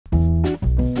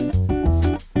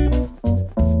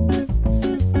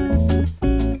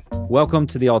Welcome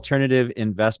to the Alternative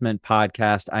Investment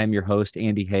Podcast. I'm your host,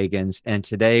 Andy Hagans, and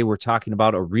today we're talking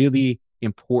about a really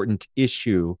important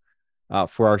issue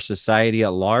for our society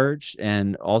at large,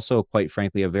 and also, quite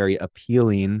frankly, a very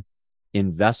appealing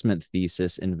investment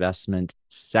thesis, investment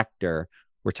sector.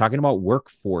 We're talking about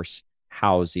workforce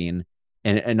housing.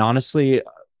 And honestly,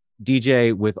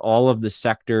 DJ, with all of the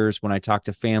sectors, when I talk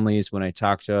to families, when I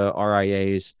talk to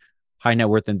RIAs, high net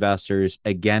worth investors,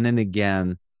 again and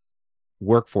again,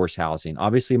 workforce housing,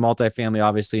 obviously multifamily,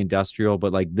 obviously industrial,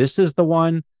 but like this is the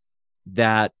one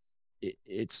that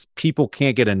it's people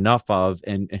can't get enough of.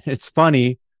 And it's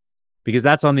funny because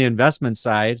that's on the investment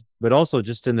side, but also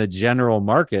just in the general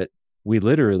market, we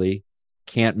literally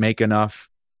can't make enough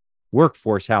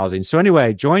workforce housing. So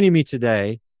anyway, joining me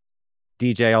today,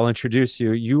 DJ, I'll introduce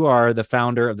you. You are the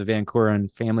founder of the Van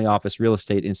Keuren Family Office Real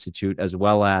Estate Institute, as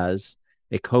well as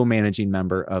a co-managing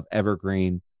member of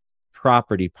Evergreen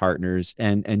Property Partners.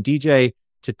 And DJ,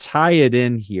 to tie it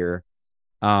in here,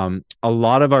 a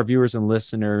lot of our viewers and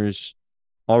listeners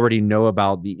already know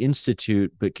about the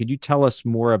Institute, but could you tell us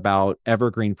more about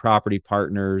Evergreen Property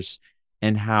Partners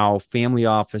and how family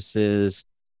offices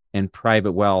and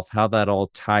private wealth, how that all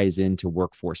ties into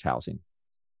workforce housing?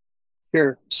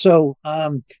 Sure. So,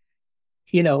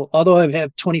 although I've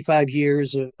had 25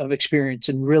 years of experience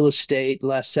in real estate, the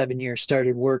last 7 years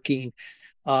started working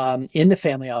in the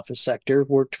family office sector,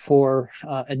 worked for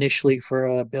initially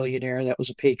for a billionaire that was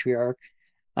a patriarch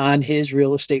on his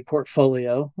real estate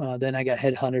portfolio. Then I got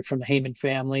headhunted from the Heyman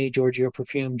family, Giorgio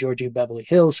Perfume, Giorgio Beverly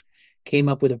Hills, came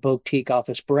up with a boutique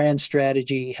office brand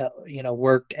strategy,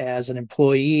 worked as an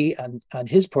employee on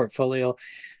his portfolio.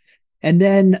 And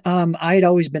then I'd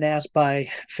always been asked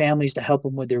by families to help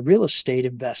them with their real estate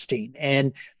investing,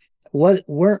 and wasn't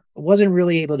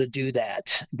really able to do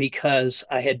that because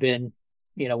I had been,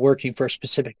 working for a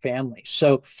specific family.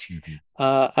 So Mhm.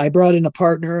 I brought in a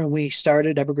partner, and we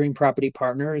started Evergreen Property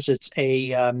Partners. It's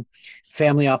a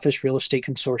family office real estate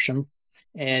consortium,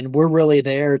 and we're really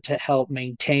there to help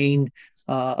maintain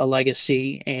a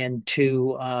legacy and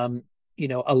to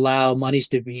allow monies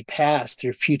to be passed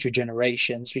through future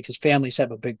generations, because families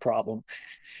have a big problem,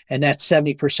 and that's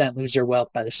 70% lose their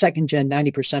wealth by the second gen,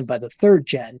 90% by the third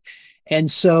gen.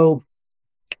 And so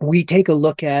we take a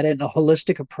look at it in a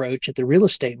holistic approach at the real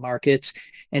estate markets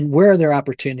and where are there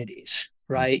opportunities,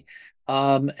 right?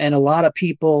 And a lot of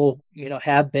people,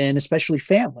 have been, especially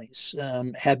families,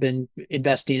 have been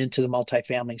investing into the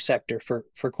multifamily sector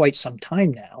for quite some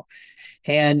time now.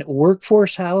 And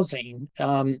workforce housing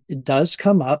does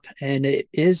come up, and it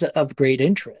is of great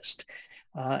interest.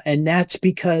 And that's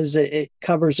because it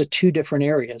covers two different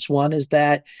areas. One is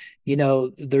that,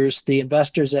 there's the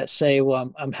investors that say,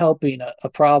 well, I'm helping a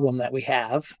problem that we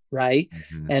have, right?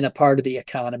 Mhm. And a part of the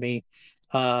economy,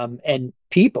 and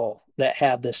people that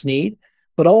have this need.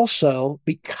 But also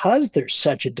because there's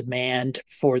such a demand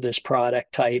for this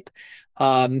product type,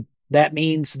 that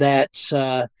means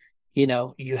that,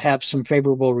 you have some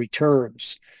favorable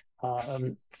returns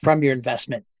from your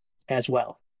investment as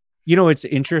well. It's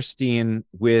interesting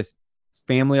with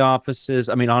family offices.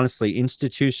 I mean, honestly,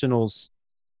 institutionals,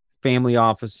 family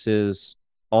offices,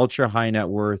 ultra high net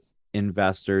worth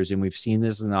investors, and we've seen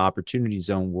this in the opportunity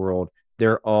zone world,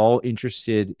 they're all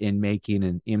interested in making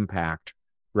an impact,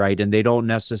 right? And they don't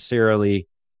necessarily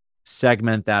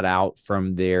segment that out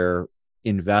from their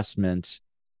investment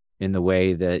in the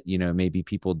way that, maybe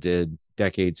people did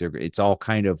decades ago. It's all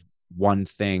kind of one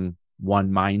thing,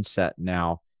 one mindset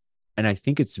now. And I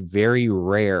think it's very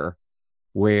rare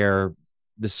where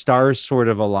the stars sort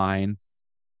of align,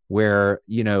 where,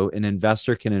 an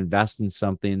investor can invest in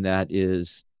something that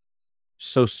is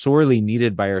so sorely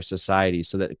needed by our society,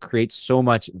 so that it creates so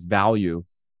much value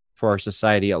for our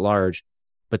society at large,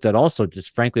 but that also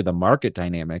just frankly, the market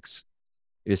dynamics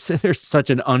is there's such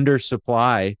an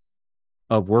undersupply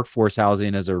of workforce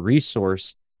housing as a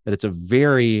resource that it's a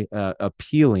very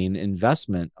appealing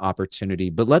investment opportunity.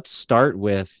 But let's start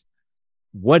with,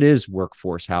 what is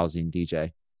workforce housing,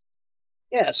 DJ?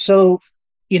 Yeah. So,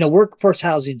 workforce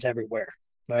housing's everywhere,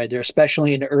 right? They're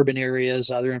especially in the urban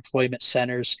areas, other employment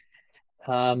centers.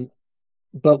 Um,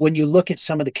 but when you look at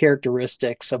some of the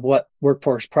characteristics of what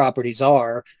workforce properties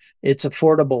are, it's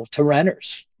affordable to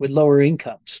renters with lower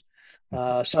incomes.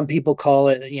 Some people call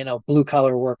it, blue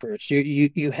collar workers.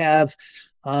 You have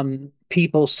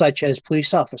people such as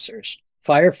police officers,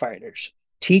 firefighters,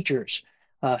 teachers,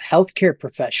 healthcare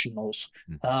professionals,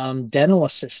 dental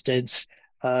assistants,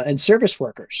 and service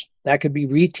workers. That could be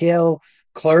retail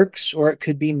clerks, or it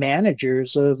could be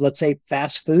managers of, let's say,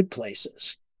 fast food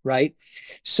places, right?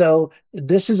 So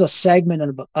this is a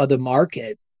segment of the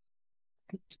market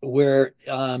where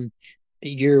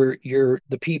you're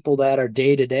the people that are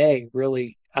day to day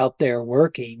really out there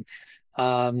working,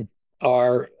 um,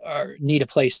 are need a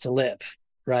place to live,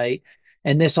 right?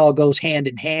 And this all goes hand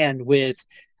in hand with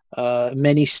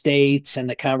many states and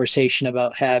the conversation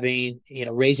about having,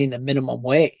 raising the minimum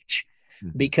wage, Hmm.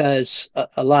 because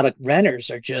a lot of renters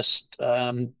are just,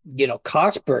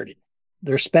 cost burden.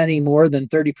 They're spending more than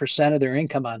 30% of their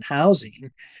income on housing.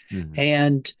 Hmm.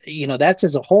 And, that's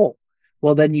as a whole.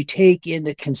 Well, then you take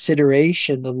into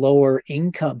consideration the lower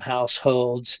income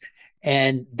households,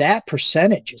 and that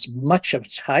percentage is much,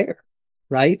 much higher,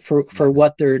 right? For Hmm.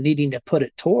 what they're needing to put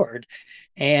it toward.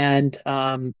 And,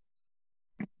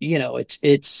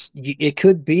 it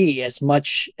could be as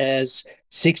much as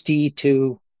 60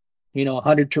 to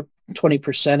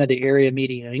 120% of the area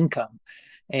median income.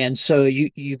 And so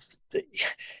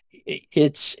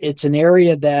it's an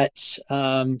area that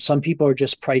some people are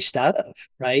just priced out of,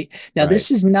 right? Now, Right.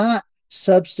 this is not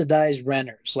subsidized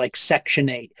renters like Section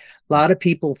 8. A lot of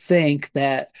people think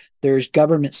that there's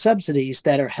government subsidies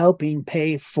that are helping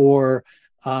pay for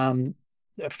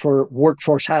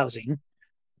workforce housing,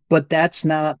 but that's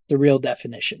not the real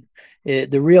definition.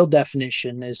 The real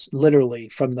definition is literally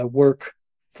from the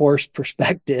workforce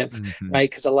perspective, Hmm. right?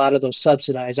 Because a lot of those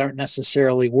subsidized aren't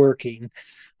necessarily working.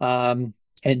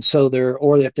 And so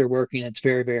or if they're working, it's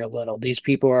very, very little. These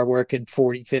people are working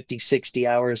 40, 50, 60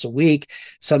 hours a week,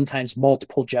 sometimes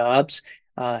multiple jobs,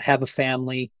 have a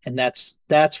family. And that's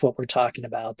what we're talking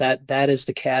about. That is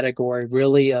the category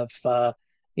really of,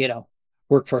 you know,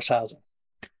 workforce housing.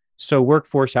 So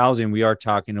workforce housing, we are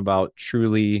talking about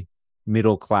truly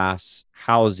middle class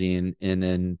housing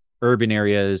in urban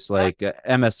areas like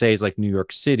MSAs like New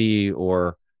York City or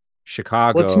Well, it's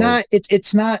Chicago. not.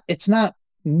 It's not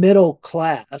middle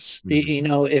class. Hmm.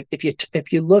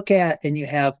 If you look at and you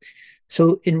have,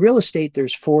 so in real estate,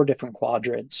 there's four different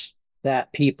quadrants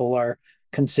that people are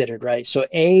considered, right? So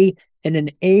in an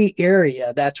A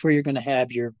area, that's where you're going to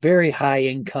have your very high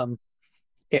income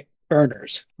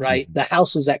earners, right? Hmm. The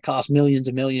houses that cost millions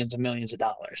and millions and millions of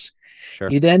dollars. Sure.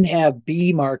 You then have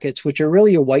B markets, which are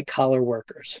really your white collar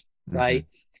workers, Hmm. right?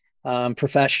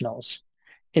 Professionals.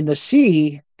 In the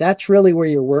C, that's really where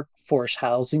your workforce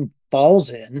housing falls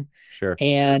in, Sure.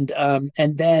 and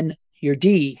then your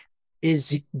D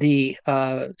is the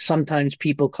sometimes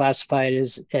people classify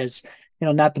it as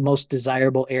not the most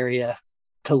desirable area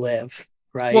to live,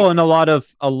 Well, right? and a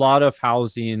lot of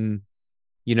housing,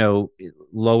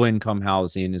 low income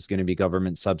housing is going to be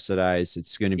government subsidized. Yes.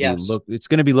 It's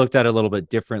going to be looked at a little bit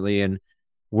differently. And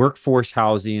workforce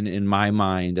housing, in my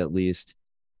mind at least,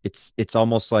 it's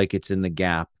almost like it's in the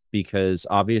gap because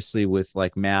obviously with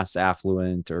like mass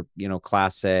affluent or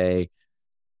class A,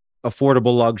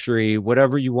 affordable luxury,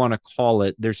 whatever you want to call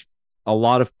it, there's a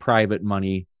lot of private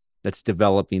money that's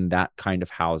developing that kind of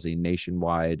housing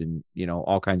nationwide and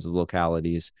all kinds of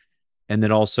localities. And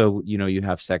then also, you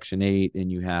have Section 8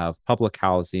 and you have public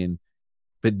housing,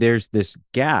 but there's this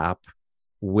gap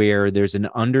where there's an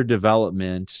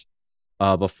underdevelopment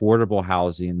of affordable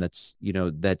housing that's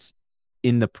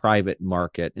in the private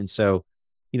market. And so,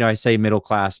 I say middle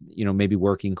class, maybe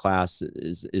working class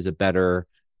is a better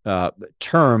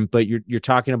term, but you're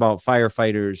talking about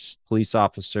firefighters, police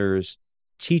officers,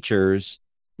 teachers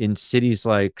in cities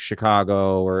like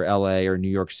Chicago or LA or New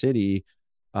York City.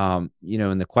 And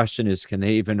the question is, can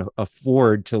they even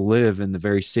afford to live in the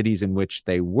very cities in which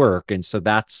they work? And so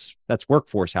that's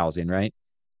workforce housing, right?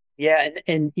 Yeah,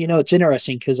 and it's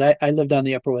interesting because I lived on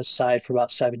the Upper West Side for about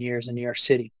 7 years in New York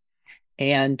City.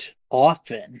 And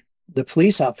often the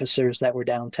police officers that were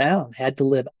downtown had to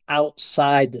live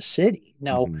outside the city.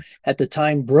 Now, Mm-hmm. at the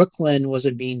time, Brooklyn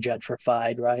wasn't being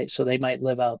gentrified, right? So they might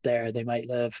live out there. They might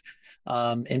live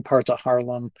in parts of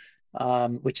Harlem,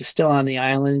 which is still on the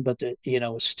island, but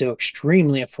it's still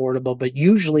extremely affordable. But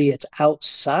usually it's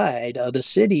outside of the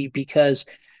city because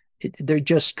there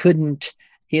just couldn't,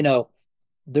 you know,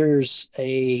 there's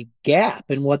a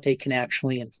gap in what they can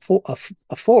actually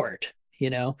afford,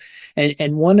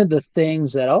 and one of the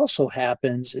things that also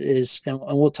happens is, and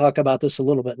we'll talk about this a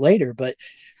little bit later, but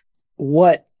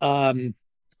what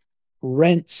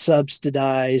rent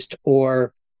subsidized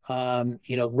or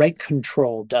rent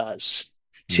control does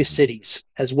to Mm-hmm. cities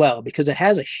as well, because it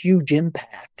has a huge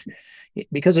impact,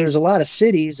 because there's a lot of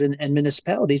cities and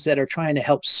municipalities that are trying to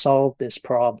help solve this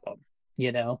problem,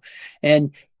 you know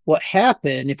and what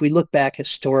happened, if we look back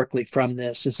historically from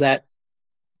this, is that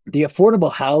the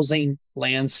affordable housing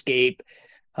landscape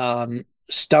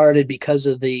started because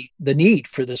of the need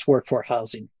for this workforce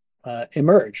housing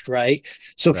emerged, right?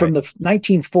 So from Right. the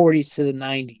 1940s to the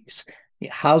 90s,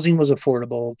 housing was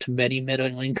affordable to many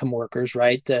middle income workers,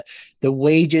 right? The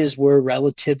wages were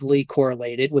relatively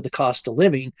correlated with the cost of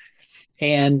living.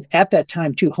 And at that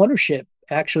time, too, ownership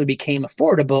actually became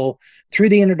affordable through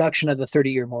the introduction of the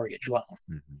 30-year mortgage loan.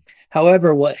 Mm-hmm.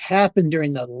 However, what happened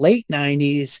during the late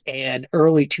 90s and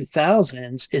early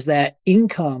 2000s is that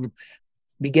income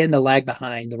began to lag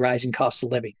behind the rising cost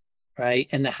of living, right?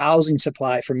 And the housing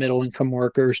supply for middle income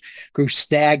workers grew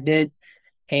stagnant.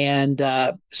 And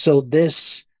so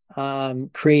this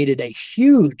created a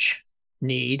huge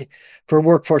need for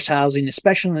workforce housing,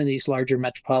 especially in these larger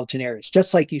metropolitan areas,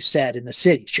 just like you said, in the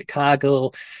cities,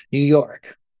 Chicago, New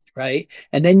York, right?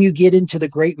 And then you get into the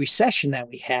Great Recession that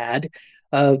we had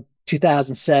of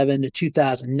 2007 to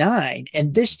 2009.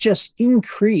 And this just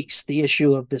increased the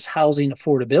issue of this housing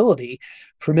affordability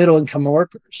for middle income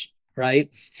workers, right?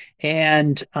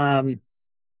 And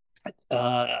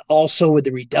also with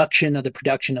the reduction of the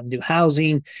production of new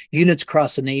housing units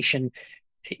across the nation,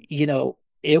 you know,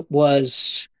 it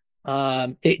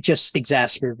just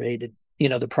exacerbated,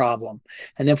 the problem.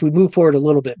 And if we move forward a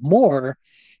little bit more,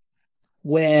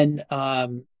 when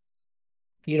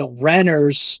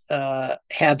renters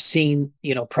have seen,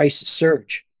 prices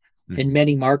surge in Mm-hmm.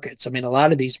 many markets. I mean, a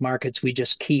lot of these markets, we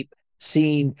just keep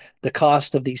seeing the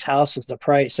cost of these houses, the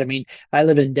price. I mean, I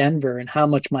live in Denver, and how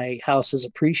much my house has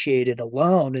appreciated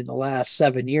alone in the last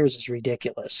 7 years is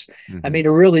ridiculous. I Mm-hmm. mean, it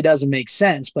really doesn't make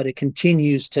sense, but it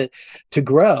continues to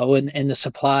grow, and the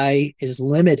supply is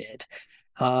limited.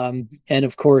 And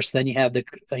of course, then you have the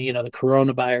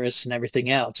coronavirus and everything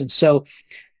else. And so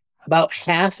about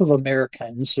half of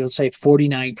Americans, so let's say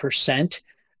 49%,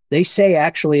 they say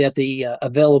actually that the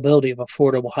availability of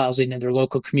affordable housing in their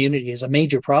local community is a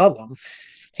major problem.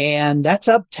 And that's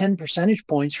up 10 percentage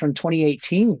points from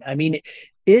 2018. I mean,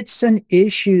 it's an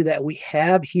issue that we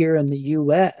have here in the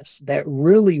US that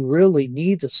really, really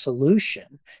needs a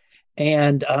solution.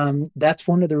 And that's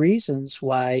one of the reasons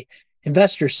why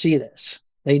investors see this.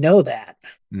 They know that,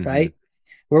 Mm-hmm. right?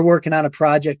 We're working on a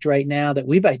project right now that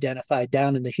we've identified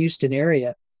down in the Houston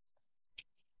area,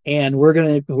 and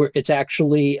it's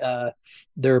actually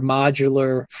they're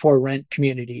modular for rent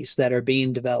communities that are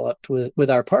being developed with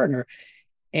our partner.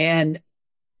 And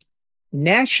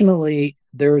nationally,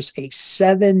 there's a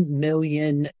 7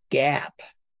 million gap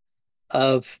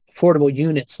of affordable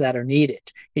units that are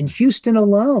needed. In Houston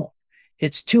alone,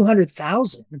 it's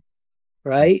 200,000,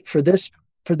 right, for this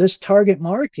target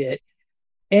market.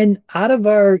 And out of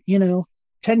our, 10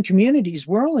 communities,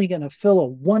 we're only going to fill a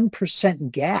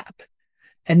 1% gap.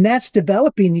 And that's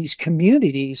developing these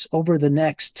communities over the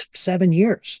next 7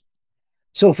 years.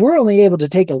 So if we're only able to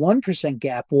take a 1%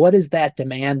 gap, what is that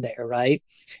demand there, right?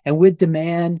 And with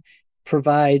demand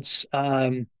provides,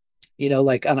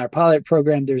 like on our pilot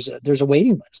program, there's a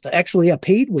waiting list, actually a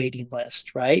paid waiting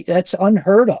list, right? That's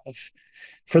unheard of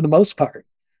for the most part.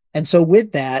 And so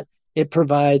with that, it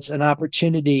provides an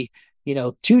opportunity,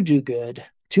 to do good,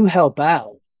 to help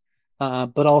out,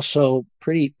 but also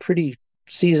pretty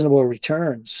seasonable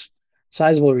returns,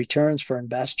 sizable returns for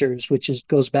investors, which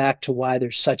goes back to why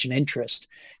there's such an interest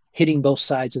hitting both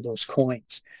sides of those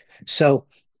coins. So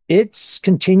it's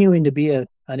continuing to be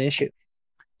an issue.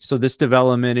 So this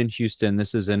development in Houston,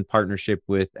 this is in partnership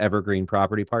with Evergreen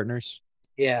Property Partners.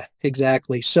 Yeah,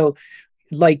 exactly. So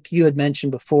like you had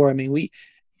mentioned before, I mean,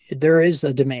 there is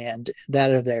a demand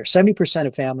that are there. 70%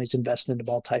 of families invest into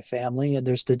multifamily, and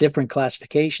there's the different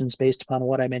classifications based upon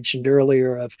what I mentioned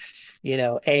earlier of,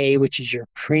 A, which is your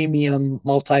premium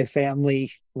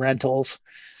multifamily rentals,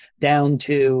 down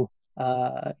to,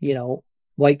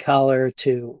 white collar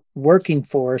to working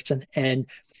force.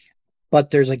 But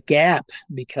there's a gap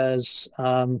because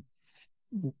a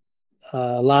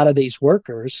lot of these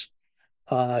workers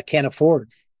can't afford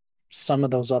some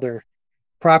of those other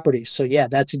properties. So yeah,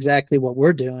 that's exactly what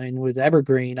we're doing with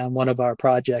Evergreen on one of our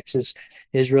projects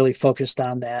is really focused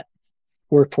on that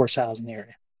workforce housing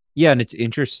area. Yeah, and it's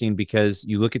interesting because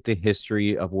you look at the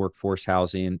history of workforce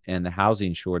housing and the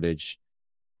housing shortage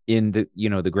in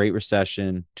the Great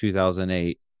Recession,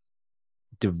 2008,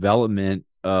 development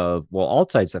of, well, all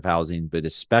types of housing, but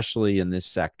especially in this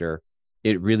sector,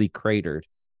 it really cratered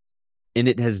and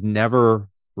it has never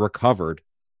recovered.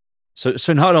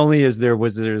 So not only was there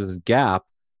this gap,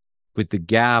 but the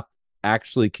gap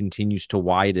actually continues to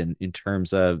widen in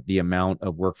terms of the amount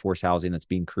of workforce housing that's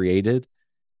being created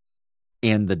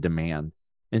and the demand.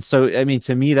 And so, I mean,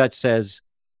 to me, that says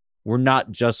we're not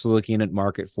just looking at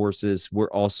market forces, we're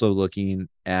also looking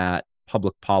at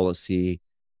public policy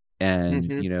and,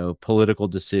 Mm-hmm. political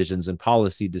decisions and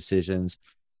policy decisions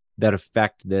that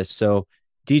affect this. So,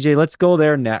 DJ, let's go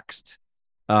there next.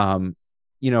 Um,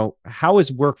 how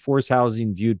is workforce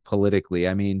housing viewed politically?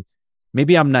 I mean,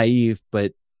 maybe I'm naive,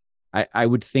 but I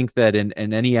would think that in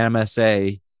any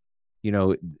MSA,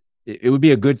 it would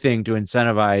be a good thing to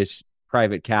incentivize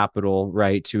private capital,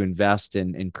 right, to invest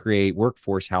and create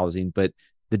workforce housing, but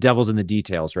the devil's in the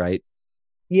details, right?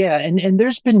 Yeah, and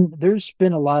there's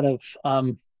been a lot of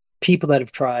people that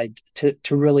have tried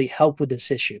to really help with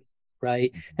this issue,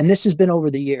 right? And this has been over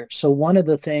the years. So one of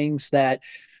the things that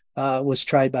was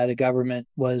tried by the government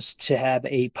was to have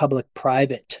a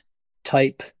public-private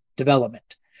type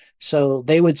development. So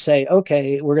they would say,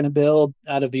 okay, we're going to build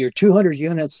out of your 200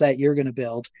 units that you're going to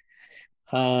build,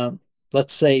 uh,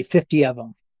 let's say 50 of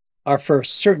them are for a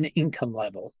certain income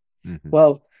level. Mm-hmm.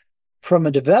 Well, from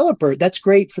a developer, that's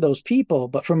great for those people,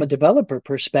 but from a developer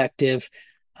perspective,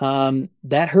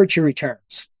 that hurts your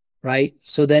returns, right?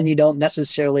 So then you don't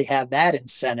necessarily have that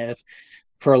incentive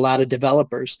for a lot of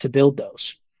developers to build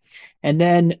those. And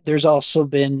then there's also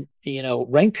been,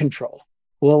 rent control.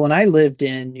 Well, when I lived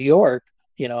in New York,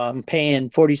 I'm paying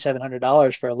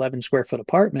 $4,700 for 11 square foot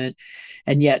apartment.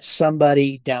 And yet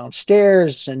somebody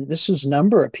downstairs, and this is a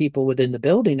number of people within the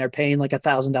building, are paying like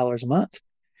 $1,000 a month.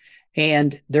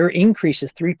 And their increase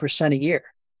is 3% a year.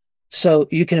 So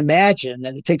you can imagine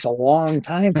that it takes a long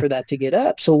time for that to get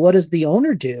up. So what does the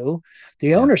owner do? The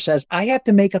Yeah. owner says, I have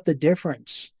to make up the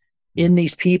difference in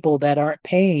these people that aren't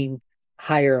paying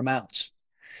higher amounts.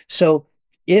 So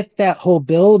if that whole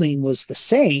building was the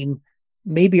same,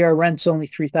 maybe our rent's only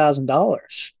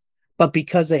 $3,000, but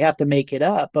because they have to make it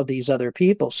up of these other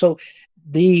people. So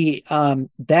the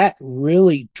that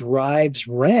really drives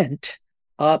rent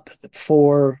up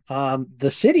for the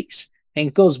cities. And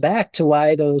it goes back to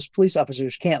why those police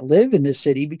officers can't live in this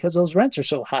city because those rents are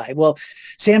so high. Well,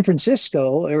 San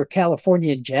Francisco or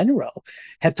California in general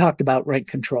have talked about rent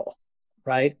control,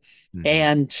 right? Mm-hmm.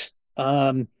 And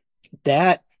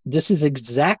that this is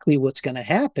exactly what's going to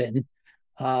happen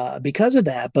because of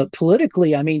that. But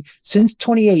politically, I mean, since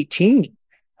 2018,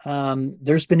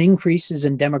 there's been increases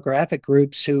in demographic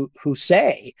groups who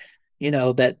say,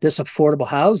 that this affordable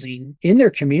housing in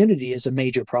their community is a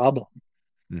major problem.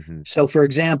 Mm-hmm. So, for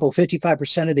example,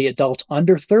 55% of the adults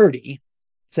under 30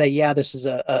 say, yeah, this is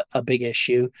a big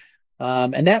issue.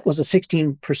 And that was a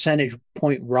 16 percentage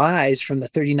point rise from the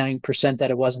 39%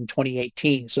 that it was in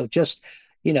 2018. So just,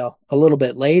 a little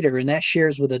bit later, and that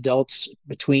shares with adults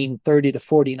between 30 to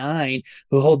 49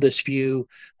 who hold this view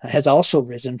has also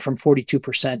risen from 42%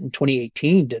 in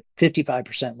 2018 to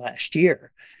 55% last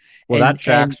year. Well, And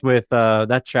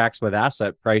that tracks with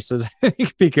asset prices, I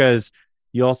think, because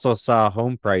you also saw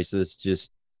home prices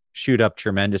just shoot up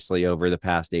tremendously over the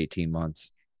past 18 months.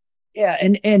 yeah,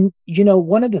 and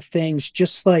one of the things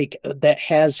just like that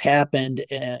has happened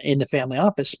in the family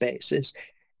office space is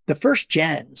the first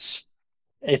gens,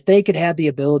 if they could have the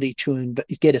ability to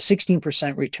get a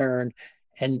 16% return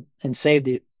and save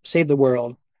the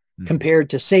world Mm-hmm. compared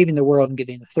to saving the world and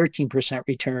getting a 13%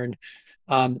 return,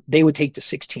 they would take the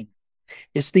 16.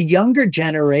 It's the younger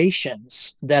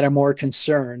generations that are more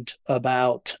concerned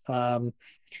about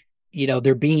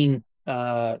there being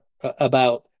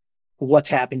about what's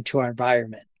happening to our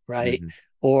environment, right? Mm-hmm.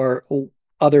 Or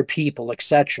other people,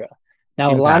 etc.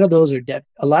 Now, a lot Impact. of those are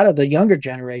a lot of the younger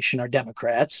generation are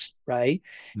Democrats, right?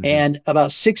 Mm-hmm. And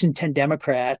about 6 in 10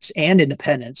 Democrats and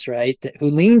independents, right, who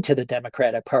lean to the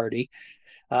Democratic Party,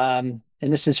 and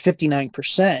this is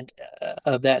 59%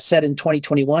 of that, said in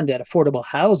 2021 that affordable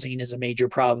housing is a major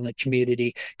problem in the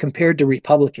community compared to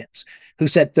Republicans, who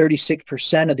said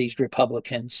 36% of these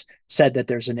Republicans said that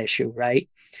there's an issue, right?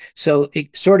 So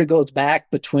it sort of goes back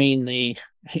between the,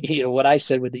 what I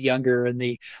said with the younger and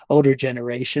the older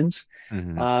generations.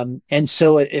 Mm-hmm. And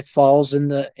so it falls in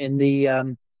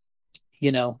the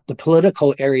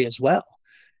political area as well.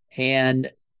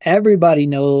 And everybody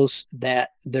knows that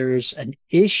there's an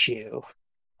issue.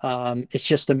 It's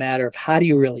just a matter of how do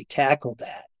you really tackle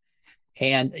that?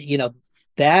 And,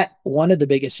 that one of the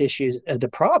biggest issues, the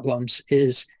problems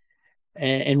is,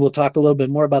 and we'll talk a little bit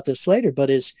more about this later, but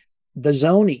is the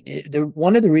zoning.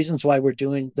 One of the reasons why we're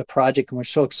doing the project and we're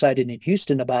so excited in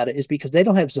Houston about it is because they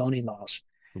don't have zoning laws.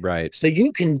 Right. So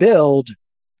you can build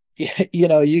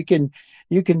you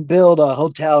can build a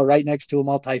hotel right next to a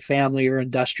multifamily or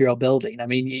industrial building. I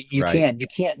mean, you Right.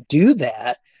 can't do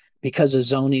that because of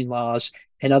zoning laws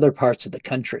in other parts of the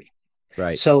country.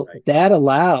 Right. So that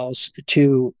allows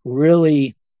to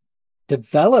really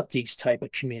develop these type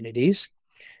of communities,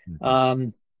 Mm-hmm.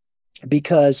 um,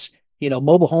 because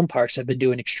mobile home parks have been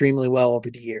doing extremely well over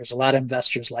the years. A lot of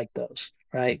investors like those,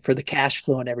 right, for the cash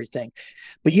flow and everything.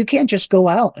 But you can't just go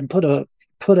out and put a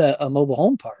mobile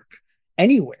home park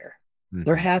anywhere.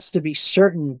 There Mm-hmm. has to be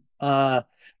certain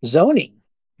zoning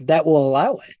that will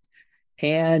allow it.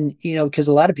 And, because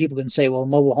a lot of people can say, well,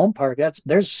 mobile home park,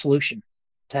 there's a solution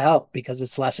to help because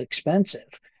it's less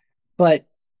expensive. But,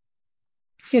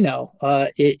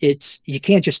 it's, you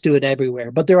can't just do it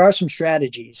everywhere, but there are some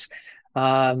strategies,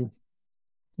 um,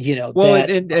 Well, that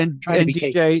and are and trying to and be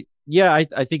taken. DJ, yeah,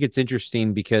 I think it's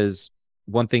interesting because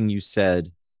one thing you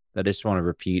said that I just want to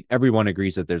repeat, everyone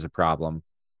agrees that there's a problem.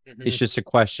 It's Mhm. just a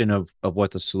question of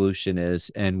what the solution is.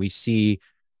 And we see,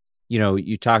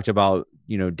 you talked about,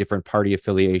 different party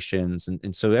affiliations.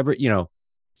 And so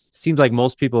seems like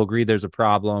most people agree there's a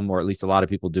problem, or at least a lot of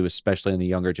people do, especially in the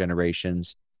younger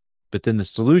generations. But then the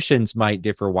solutions might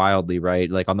differ wildly, right?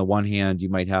 Like on the one hand, you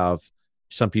might have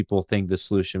some people think the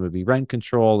solution would be rent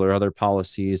control or other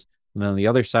policies. And then on the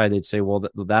other side, they'd say, well,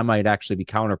 that might actually be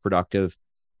counterproductive,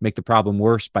 make the problem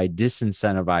worse by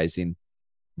disincentivizing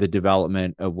the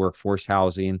development of workforce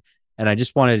housing. And I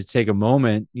just wanted to take a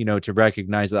moment, to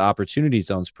recognize the Opportunity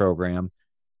Zones program,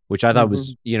 which I thought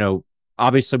was, Mhm.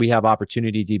 obviously we have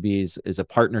Opportunity DBs as a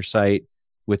partner site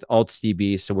with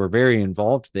AltsDb. So we're very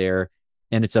involved there.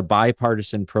 And it's a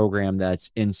bipartisan program that's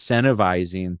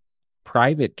incentivizing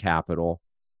private capital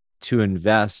to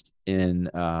invest in,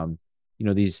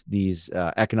 these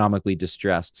economically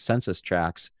distressed census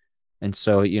tracts. And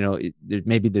so,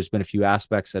 maybe there's been a few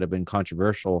aspects that have been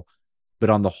controversial, but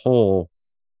on the whole,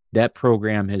 that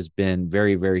program has been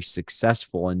very, very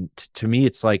successful. And to me,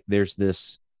 it's like there's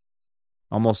this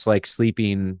almost like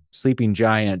sleeping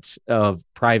giant of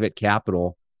private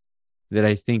capital that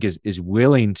I think is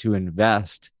willing to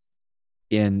invest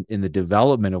in the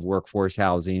development of workforce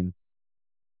housing.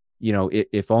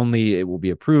 If only it will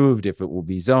be approved, if it will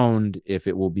be zoned, if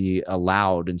it will be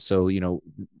allowed. And so,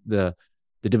 the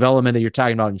the development that you're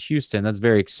talking about in Houston, that's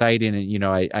very exciting. And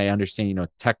I understand,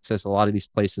 Texas, a lot of these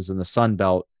places in the Sun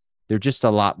Belt, they're just a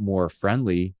lot more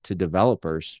friendly to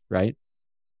developers, right?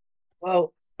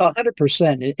 Well,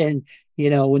 100%. And,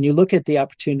 when you look at the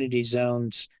opportunity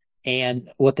zones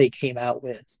and what they came out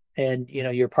with, and,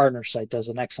 your partner site does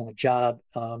an excellent job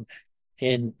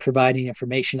in providing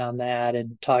information on that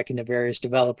and talking to various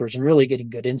developers and really getting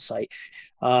good insight.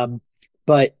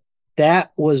 But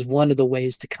that was one of the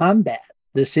ways to combat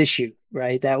this issue,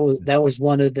 right? That was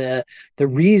one of the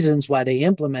reasons why they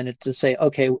implemented to say,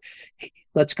 okay,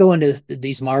 let's go into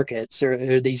these markets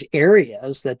or these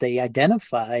areas that they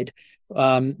identified,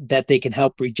 that they can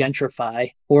help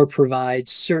regentrify or provide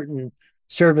certain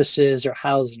services or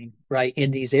housing, right,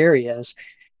 in these areas.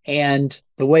 And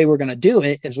the way we're going to do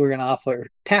it is we're going to offer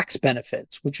tax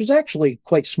benefits, which is actually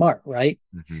quite smart, right?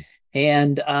 Mm-hmm.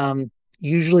 And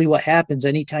usually, what happens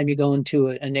anytime you go into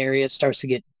an area, it starts to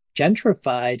get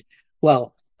gentrified.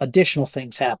 Well, additional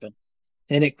things happen,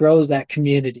 and it grows that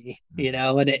community,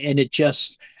 Mm-hmm. and it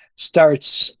just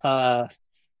starts,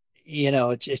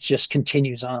 it just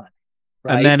continues on,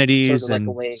 right? Sort Amenities of like a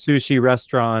and wave. sushi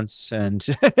restaurants and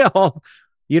all,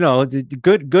 the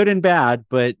good and bad.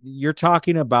 But you're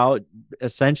talking about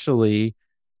essentially,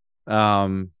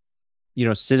 um,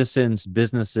 citizens,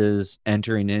 businesses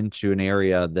entering into an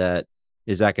area that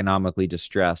is economically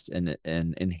distressed and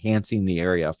enhancing the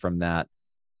area from that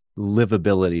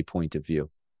livability point of view.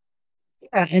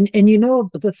 Yeah, and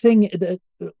the thing that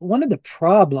one of the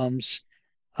problems,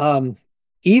 um,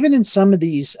 even in some of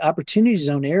these opportunity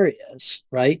zone areas,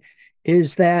 right,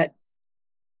 is that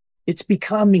it's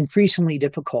become increasingly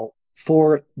difficult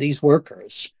for these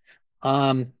workers,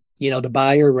 to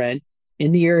buy or rent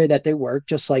in the area that they work,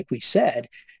 just like we said.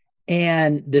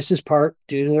 And this is part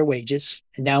due to their wages.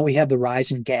 And now we have the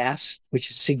rise in gas, which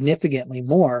is significantly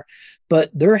more, but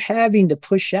they're having to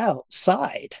push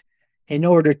outside in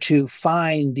order to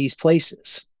find these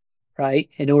places, right?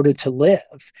 In order to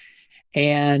live.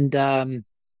 And,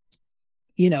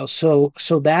 so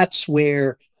that's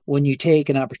where when you take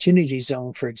an opportunity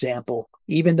zone, for example,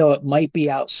 even though it might be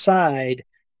outside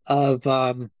of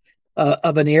an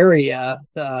area,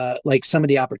 like some of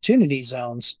the opportunity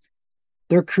zones,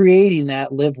 they're creating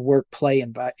that live, work, play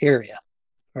area,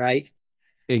 right?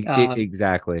 Um,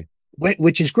 Exactly.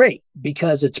 which is great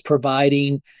because it's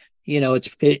providing,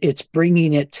 it's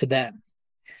bringing it to them.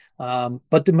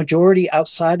 But the majority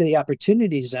outside of the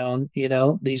opportunity zone,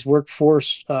 these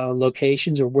workforce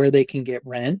locations or where they can get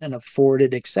rent and afford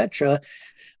it, etc.,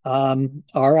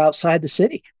 are outside the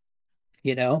city,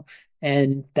 you know,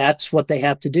 and that's what they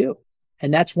have to do.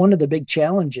 And that's one of the big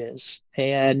challenges.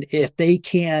 And if they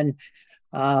can,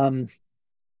 um,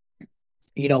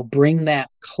 bring that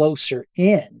closer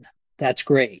in, that's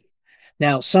great.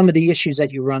 Now, some of the issues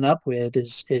that you run up with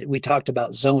is we talked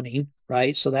about zoning,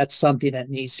 right? So that's something that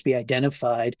needs to be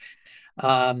identified.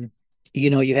 Um,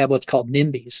 you have what's called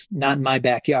NIMBYs, not in my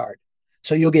backyard.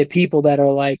 So you'll get people that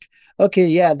are like, okay,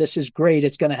 yeah, this is great.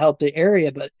 It's going to help the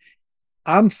area, but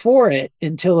I'm for it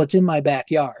until it's in my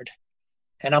backyard.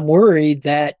 And I'm worried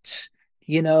that,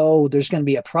 there's going to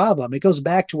be a problem. It goes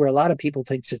back to where a lot of people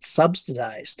thinks it's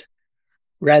subsidized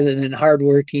rather than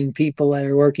hardworking people that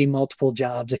are working multiple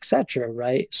jobs, et cetera.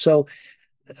 Right. So,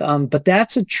 but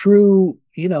that's a true,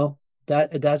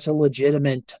 that's a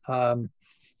legitimate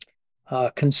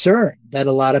concern that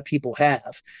a lot of people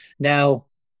have. Now,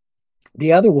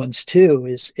 the other ones too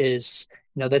is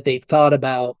that they thought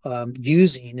about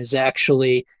using is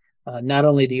actually not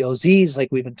only the OZs like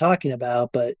we've been talking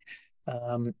about, but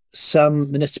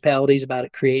some municipalities about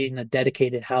it creating a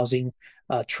dedicated housing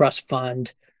trust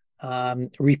fund,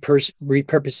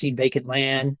 repurposing vacant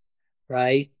land,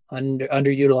 right?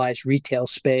 Underutilized retail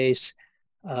space,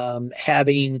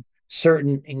 having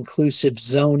certain inclusive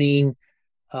zoning.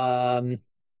 Um,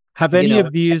 Have you any know,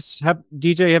 of these have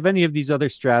DJ, have any of these other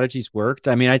strategies worked?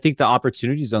 I mean, I think the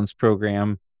Opportunity Zones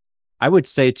program, I would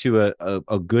say to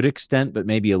a good extent, but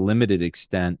maybe a limited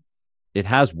extent, it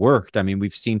has worked. I mean,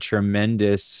 we've seen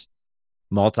tremendous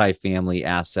multifamily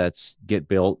assets get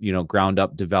built, ground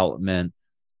up development,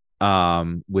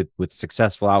 with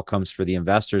successful outcomes for the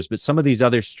investors. But some of these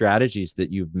other strategies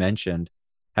that you've mentioned,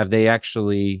 have they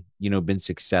actually, been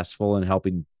successful in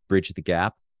helping bridge the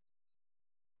gap?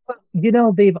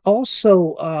 they've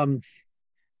also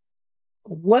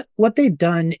what they've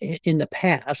done in the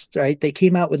past, right? They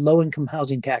came out with low income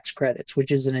housing tax credits,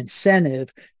 which is an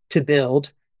incentive to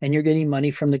build, and you're getting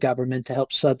money from the government to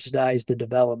help subsidize the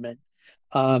development.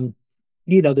 Um,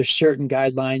 there's certain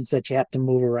guidelines that you have to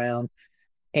move around,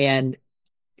 and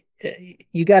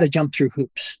you got to jump through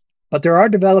hoops. But there are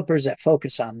developers that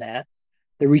focus on that.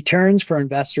 The returns for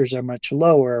investors are much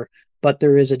lower, but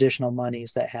there is additional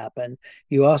monies that happen.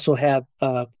 You also have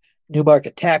new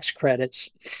market tax credits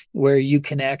where you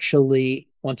can actually,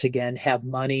 once again, have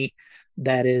money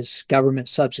that is government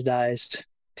subsidized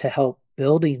to help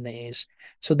building these.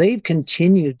 So they've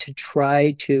continued to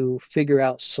try to figure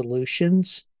out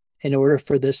solutions in order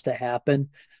for this to happen.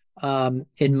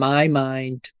 In my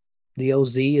mind, the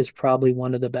OZ is probably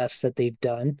one of the best that they've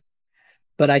done.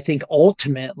 But I think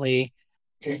ultimately,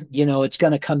 it's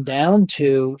going to come down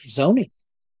to zoning.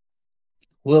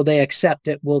 Will they accept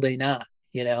it? Will they not?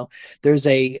 There's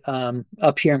a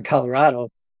up here in Colorado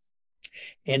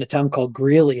in a town called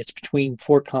Greeley. It's between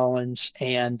Fort Collins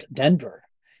and Denver.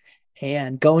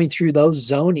 And going through those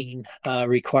zoning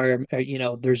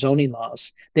their zoning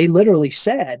laws, they literally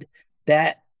said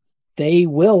that they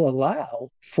will allow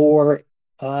for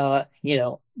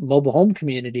mobile home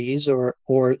communities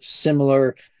or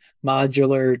similar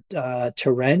modular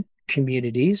to rent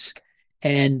communities,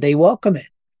 and they welcome it,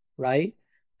 right?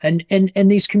 And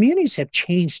these communities have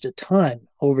changed a ton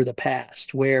over the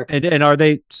past. Where And are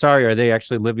they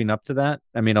actually living up to that?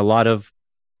 I mean,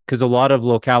 because a lot of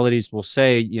localities will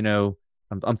say,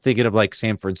 I'm thinking of like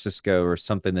San Francisco or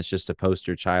something that's just a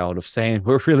poster child of saying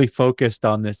we're really focused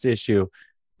on this issue,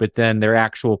 but then their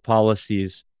actual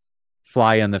policies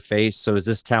fly in the face. So is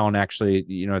this town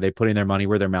actually, are they putting their money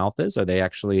where their mouth is? Are they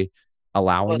actually well,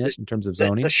 allowing it in terms of the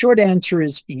zoning? short answer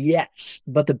is yes,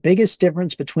 but the biggest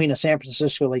difference between a San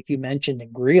Francisco, like you mentioned,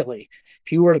 and Greeley,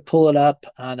 if you were to pull it up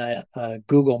on a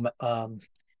Google map,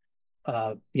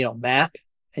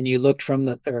 and you looked from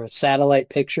the or a satellite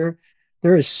picture,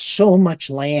 there is so much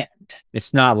land.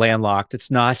 It's not landlocked. It's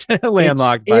not It's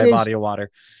landlocked by it a is body of water.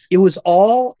 it was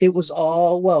all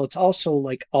well, it's also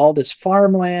like all this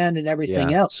farmland and everything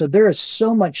Yeah. else. So there is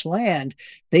so much land.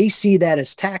 They see that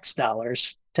as tax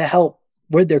dollars to help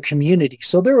with their community.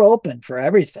 So they're open for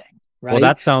everything, Well, right?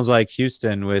 that sounds like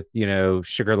Houston with,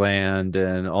 Sugarland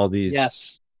and all these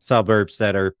Yes. suburbs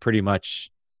that are pretty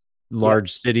much Yep.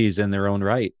 large cities in their own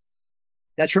right.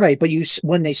 That's right. But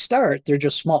when they start, they're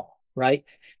just small, right?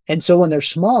 And so when they're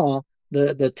small,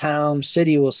 the town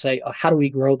city will say, oh, how do we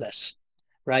grow this?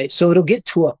 Right. So it'll get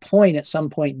to a point at some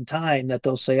point in time that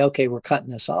they'll say, okay, we're cutting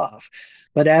this off.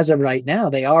 But as of right now,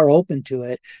 they are open to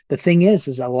it. The thing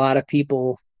is a lot of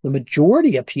people, the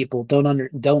majority of people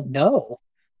don't know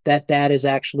that that is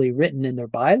actually written in their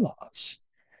bylaws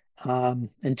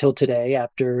until today,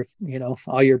 after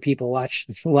all your people watch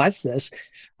this.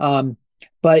 Um,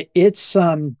 but it's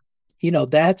you know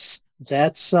that's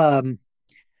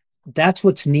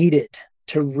what's needed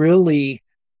to really.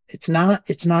 It's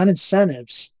not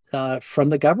incentives from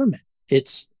the government.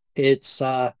 It's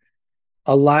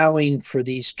allowing for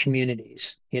these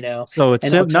communities, So it's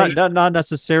and I'll tell not, you. not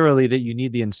necessarily that you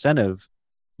need the incentive.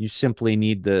 You simply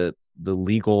need the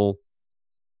legal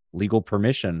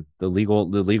permission, the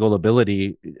legal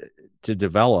ability to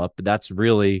develop. That's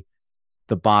really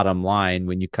the bottom line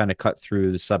when you kind of cut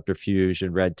through the subterfuge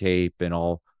and red tape and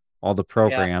all the Yeah,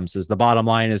 programs is the bottom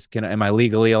line is am I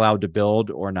legally allowed to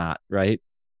build or not, right?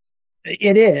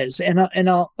 it is. And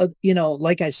I'll,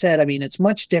 like I said, I mean, it's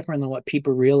much different than what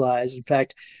people realize. In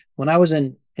fact, when I was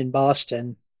in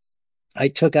Boston, I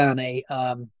took on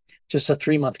just a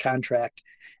 3 month contract,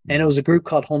 and it Mhm. was a group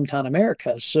called Hometown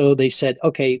America. So they said,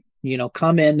 okay,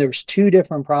 come in. There's two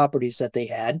different properties that they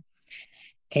had,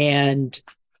 and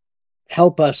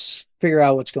help us figure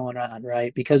out what's going on,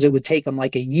 right? Because it would take them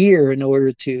like a year in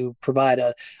order to provide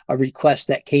a request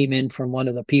that came in from one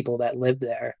of the people that lived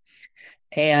there.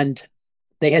 And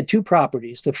they had two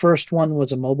properties. The first one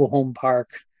was a mobile home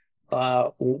park,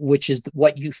 which is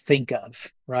what you think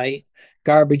of, right?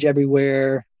 Garbage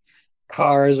everywhere,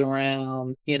 cars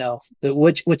around,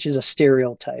 which is a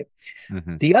stereotype.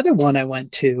 Mhm. The other one I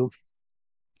went to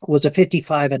was a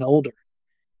 55 and older,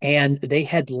 and they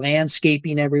had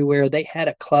landscaping everywhere. They had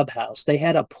a clubhouse, they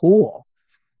had a pool,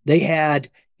 they had,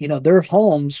 their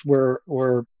homes were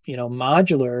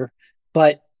modular,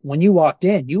 but when you walked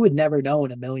in, you would never know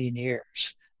in a million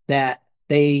years that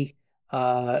they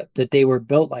that they were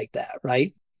built like that,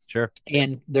 right? Sure.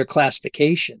 And their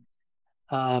classification.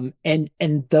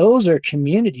 And those are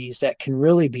communities that can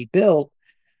really be built,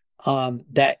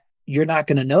 that you're not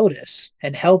going to notice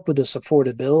and help with this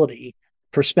affordability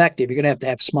perspective. You're going to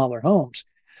have smaller homes.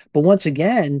 But once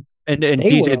again, And they were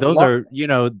DJ, a those lot, are,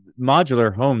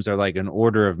 modular homes are like an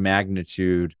order of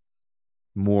magnitude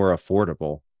more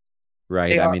affordable,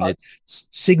 right? they I are mean, it's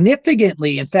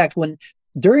significantly, in fact, when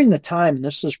during the time, and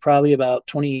this was probably about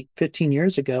 20, 15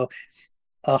 years ago,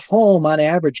 a home on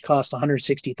average cost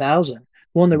 160,000.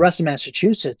 Well, in the rest of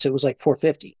Massachusetts, it was like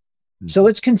 450. So Mhm.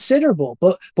 it's considerable.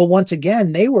 But once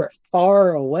again, they were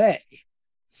far away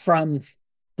from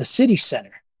the city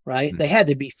center, right? They Mhm. had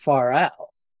to be far out.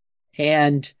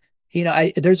 And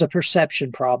there's a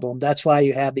perception problem. That's why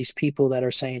you have these people that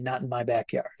are saying not in my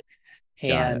backyard. Got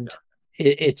it. And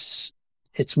it's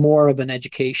more of an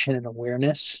education and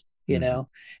awareness, Mhm.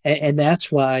 and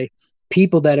that's why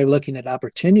people that are looking at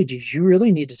opportunities, you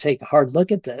really need to take a hard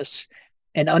look at this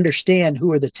and understand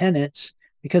who are the tenants,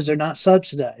 because they're not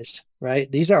subsidized,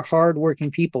 right? These are hardworking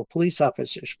people, police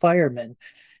officers, firemen,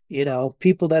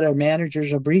 people that are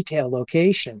managers of retail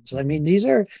locations. I Mhm. mean,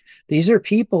 these are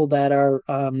people that are,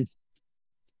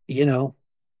 you know,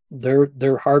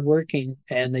 they're hardworking,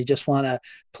 and they just want a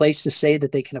place to say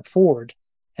that they can afford,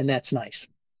 and that's nice.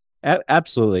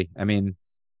 Absolutely. I mean,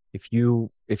 if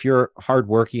you're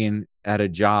hardworking at a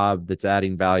job that's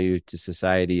adding value to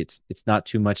society, it's not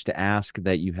too much to ask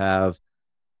that you have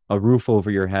a roof over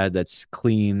your head that's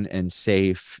clean and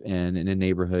safe and in a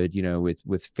neighborhood,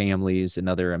 with families and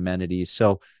other amenities.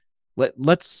 So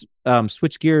let's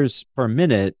switch gears for a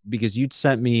minute because you'd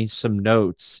sent me some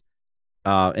notes,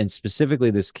 and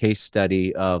specifically this case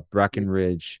study of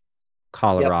Breckenridge, Yep.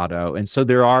 Colorado. And so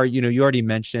there are, you already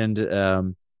mentioned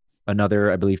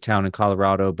another, I believe, town in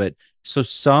Colorado, but so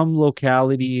some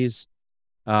localities,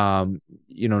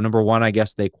 number one, I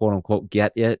guess they quote unquote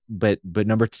get it, but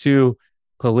number two,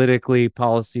 politically,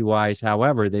 policy wise,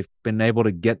 however, they've been able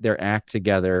to get their act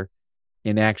together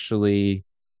and actually,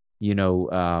 you know,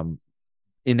 um,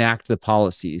 enact the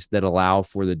policies that allow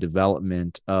for the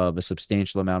development of a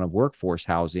substantial amount of workforce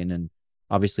housing. And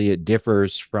obviously, it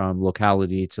differs from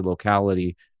locality to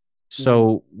locality. Mhm.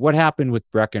 So, what happened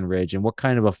with Breckenridge and what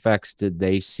kind of effects did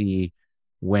they see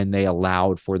when they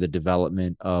allowed for the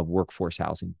development of workforce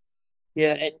housing?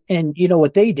 Yeah, and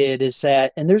what they did is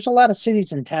that, and there's a lot of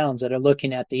cities and towns that are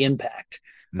looking at the impact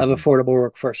of Mm-hmm. affordable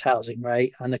workforce housing,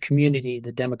 right, on the community,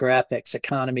 the demographics,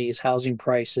 economies, housing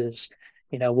prices.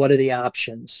 What are the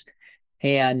options?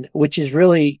 And which is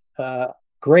really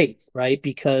great, right?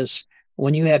 Because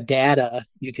when you have data,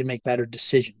 you can make better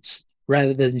decisions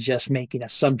rather than just making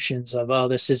assumptions of, oh,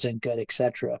 this isn't good,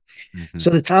 etc. Mm-hmm. So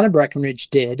the town of Breckenridge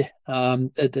did.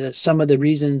 Some of the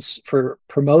reasons for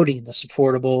promoting this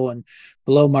affordable and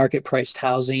below market priced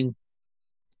housing,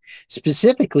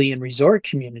 specifically in resort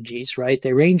communities, right?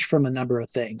 They range from a number of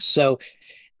things. So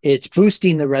it's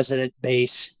boosting the resident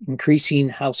base, increasing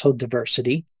household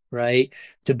diversity, right?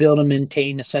 To build and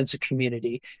maintain a sense of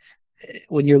community.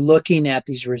 When you're looking at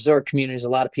these resort communities, a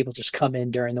lot of people just come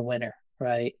in during the winter,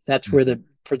 right? That's where Mm-hmm. the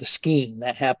for the skiing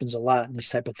that happens a lot in this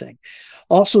type of thing.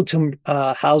 Also to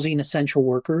housing essential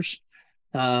workers,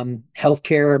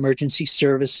 healthcare, emergency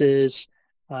services,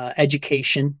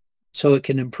 education, so it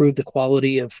can improve the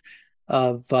quality of.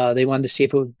 They wanted to see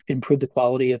if it would improve the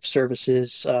quality of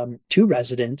services to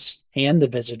residents and the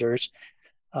visitors.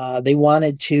 They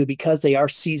wanted to, because they are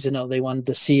seasonal, they wanted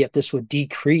to see if this would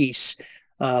decrease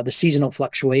the seasonal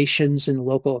fluctuations in the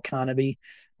local economy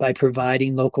by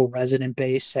providing local resident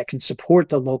base that can support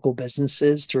the local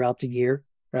businesses throughout the year,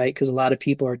 right? Because a lot of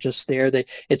people are just there.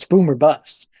 It's boom or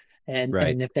bust. Right.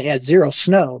 And if they had zero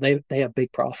snow, they have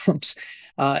big problems.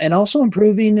 And also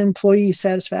improving employee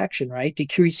satisfaction, right?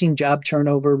 Decreasing job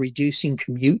turnover, reducing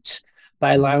commutes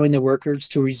by allowing the workers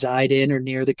to reside in or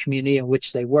near the community in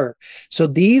which they work. So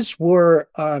these were,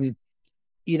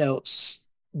 you know,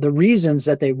 the reasons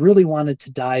that they really wanted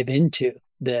to dive into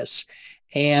this.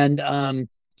 And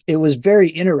it was very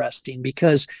interesting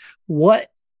because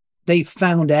what they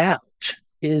found out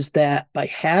is that by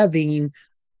having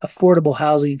affordable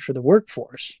housing for the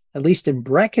workforce, at least in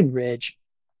Breckenridge,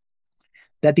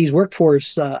 that these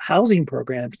workforce housing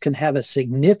programs can have a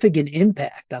significant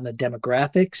impact on the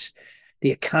demographics,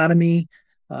 the economy,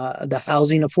 the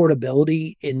housing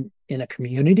affordability in a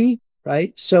community,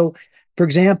 right? So, for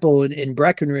example, in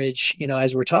Breckenridge,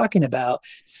 as we're talking about,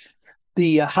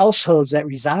 the households that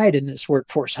reside in this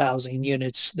workforce housing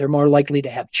units, they're more likely to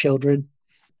have children,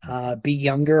 be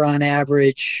younger on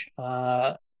average,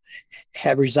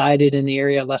 have resided in the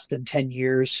area less than 10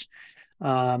 years,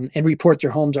 and report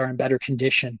their homes are in better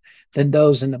condition than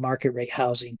those in the market rate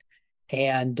housing.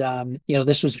 And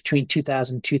this was between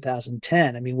 2000 and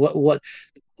 2010. I mean, what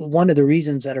one of the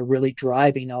reasons that are really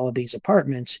driving all of these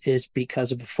apartments is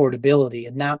because of affordability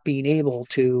and not being able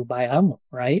to buy a home,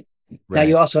 right? Now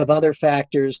you Right. also have other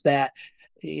factors that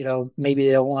maybe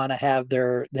they don't want to have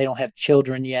they don't have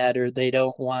children yet, or they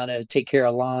don't want to take care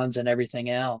of lawns and everything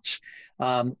else.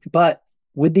 But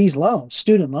with these loans,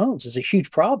 student loans is a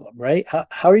huge problem, right?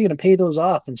 How are you going to pay those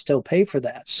off and still pay for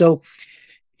that? So,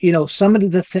 some of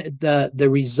the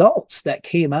results that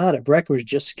came out of Breckenridge,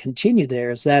 just to continue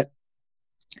there, is that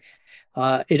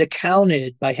it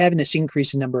accounted, by having this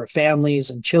increase in number of families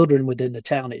and children within the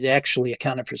town, it actually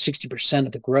accounted for 60%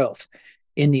 of the growth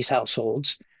in these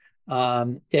households.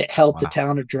 It helped the Wow.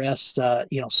 town address,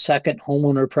 second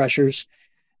homeowner pressures,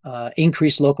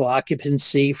 increased local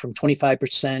occupancy from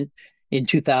 25% in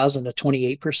 2000 to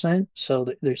 28%.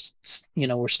 So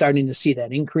we're starting to see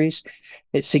that increase.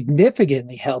 It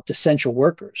significantly helped essential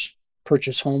workers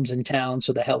purchase homes in town.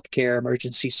 So the healthcare,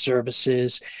 emergency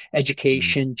services, Mm.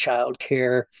 education,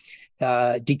 childcare,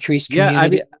 decreased Yeah,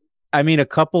 community. I mean, a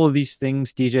couple of these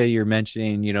things, DJ, you're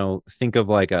mentioning, think of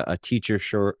like a teacher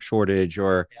shortage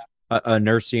or a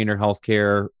nursing or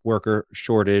healthcare worker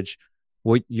shortage.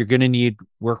 What you're going to need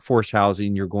workforce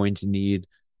housing, you're going to need,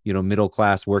 middle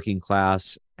class, working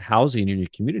class housing in your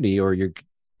community, or you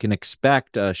can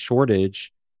expect a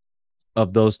shortage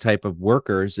of those type of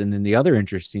workers. And then the other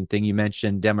interesting thing you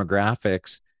mentioned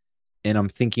demographics, and I'm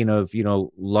thinking of,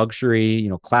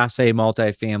 luxury, class A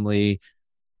multifamily,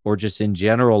 or just in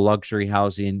general luxury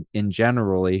housing in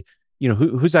generally,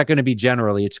 who's that going to be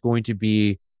generally? It's going to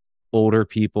be older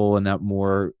people in that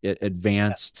more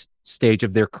advanced stage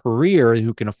of their career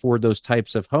who can afford those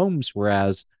types of homes,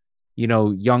 whereas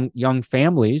young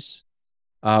families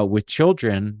with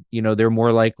children, they're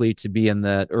more likely to be in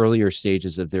the earlier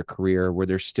stages of their career where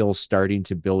they're still starting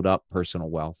to build up personal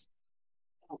wealth.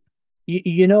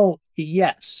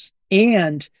 Yes.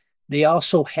 And they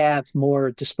also have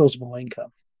more disposable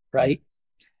income, Yeah. right?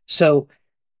 So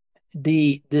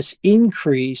this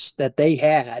increase that they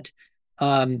had,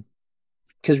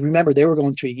 because remember, they were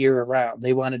going through year round.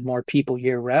 They wanted more people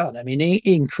year round. I mean, it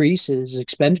increases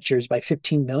expenditures by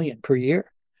 15 million per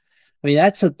year. I mean,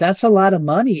 that's a lot of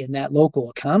money in that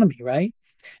local economy, right?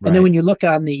 And then Right. when you look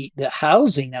on the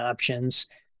housing options,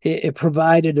 it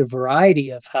provided a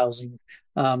variety of housing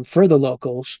for the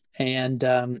locals, and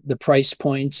the price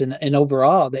points, and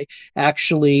overall, they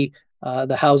actually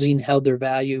the housing held their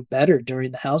value better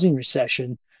during the housing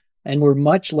recession, and were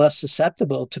much less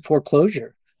susceptible to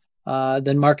foreclosure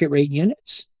than market rate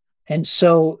units. And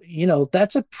so,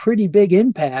 that's a pretty big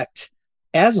impact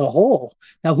as a whole.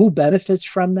 Now, who benefits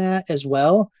from that as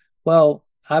well? Well,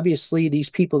 obviously, these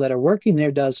people that are working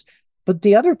there does, but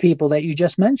the other people that you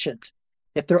just mentioned,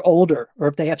 if they're older, or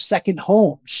if they have second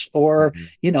homes, or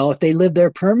Mhm. if they live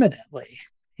there permanently,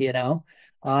 you know.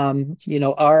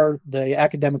 The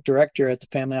academic director at the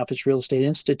Family Office Real Estate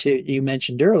Institute you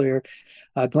mentioned earlier,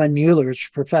 Glenn Mueller, is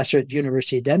professor at the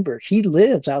University of Denver. He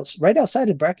lives right outside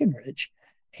of Breckenridge,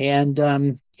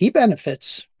 and he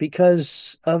benefits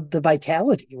because of the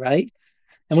vitality, right?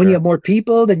 And when you have Sure. more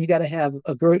people, then you got to have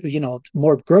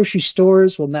more grocery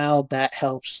stores. Well, now that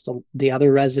helps the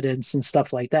other residents and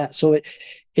stuff like that. So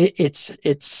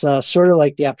it's sort of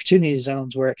like the opportunity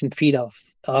zones where it can feed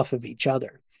off of each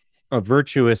other. A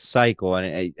virtuous cycle.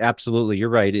 And absolutely, you're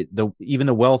right. Even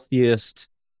the wealthiest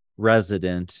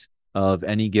resident of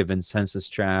any given census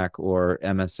tract or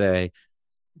MSA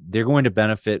they're going to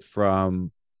benefit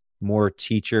from more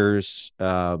teachers,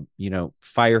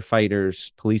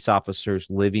 firefighters, police officers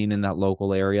living in that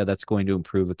local area. That's going to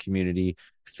improve a community,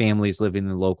 families living in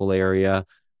the local area.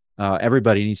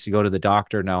 Everybody needs to go to the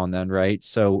doctor now and then, right?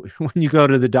 So when you go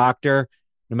to the doctor,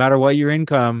 no matter what your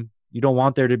income, you don't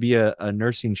want there to be a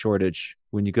nursing shortage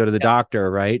when you go to the Yeah.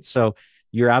 doctor, right? So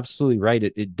you're absolutely right.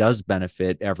 It does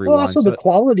benefit Well, everyone. also So the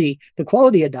quality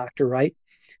of doctor, right?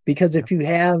 Because yeah. if you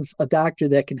have a doctor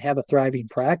that can have a thriving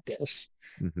practice,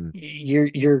 Mhm.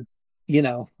 you're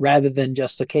rather than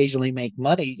just occasionally make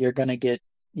money, you're going to get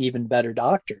even better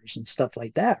doctors and stuff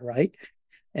like that, right?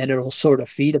 And it'll sort of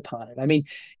feed upon it. I mean,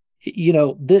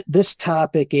 this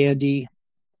topic, Andy,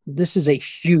 this is a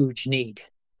huge need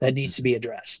that needs to Mhm. be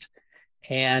addressed.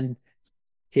 And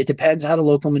it depends how the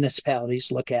local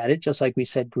municipalities look at it, just like we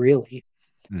said, Greeley.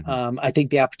 Mhm. I think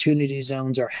the opportunity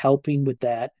zones are helping with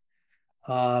that.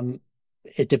 Um,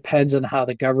 it depends on how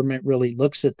the government really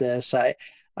looks at this. I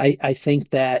think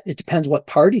that it depends what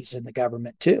party's in the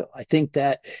government too. I think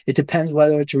that it depends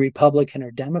whether it's a Republican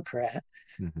or Democrat.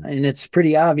 Mhm. And it's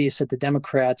pretty obvious that the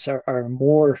Democrats are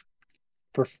more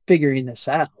for figuring this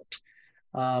out.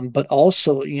 But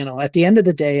also, at the end of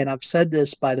the day, and I've said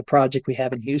this by the project we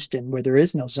have in Houston where there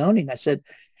is no zoning, I said,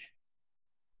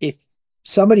 if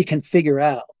somebody can figure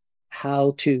out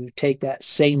how to take that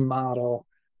same model,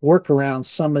 work around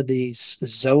some of these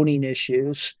zoning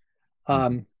issues, Mhm.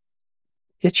 um,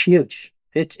 it's huge.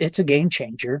 It's a game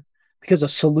changer because a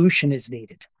solution is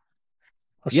needed.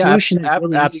 A Yeah, solution is really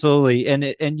needed. absolutely. And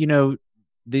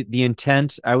the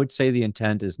intent, I would say the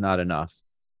intent is not enough.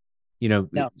 No,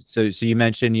 So you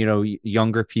mentioned,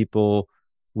 younger people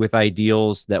with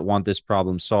ideals that want this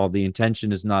problem solved. The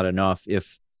intention is not enough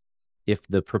if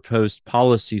the proposed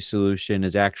policy solution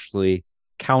is actually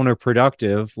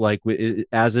counterproductive, like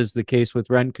as is the case with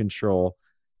rent control.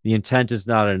 The intent is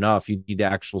not enough. You need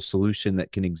an actual solution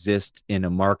that can exist in a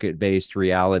market-based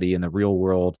reality in the real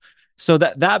world. So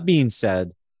that being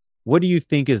said, what do you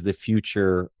think is the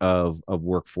future of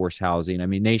workforce housing? I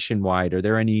mean, nationwide, are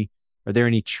there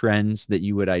any trends that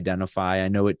you would identify? I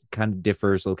know it kind of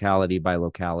differs locality by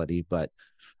locality, but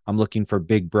I'm looking for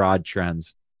big, broad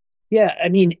trends. yeah, I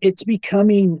mean, it's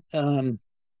becoming more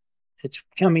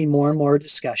and more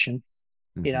discussion.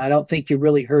 Mhm. I don't think you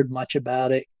really heard much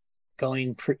about it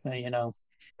going,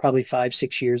 probably 5,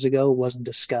 6 years ago. It wasn't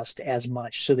discussed as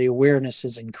much. So the awareness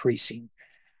is increasing,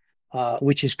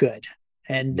 which is good.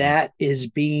 And Mhm. that is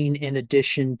being in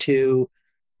addition to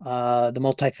the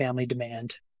multifamily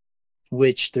demand,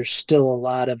 which there's still a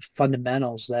lot of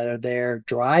fundamentals that are there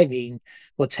driving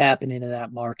what's happening in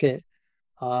that market.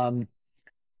 Um,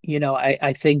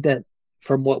 I think that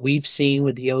from what we've seen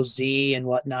with the OZ and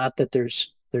whatnot, that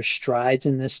there's strides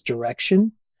in this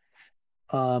direction.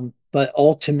 But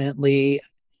ultimately,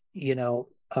 you know,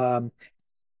 um,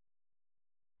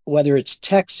 whether it's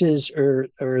Texas or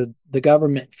the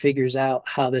government figures out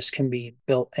how this can be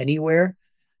built anywhere,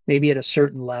 maybe at a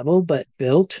certain level, but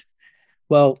built.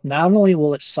 Well, not only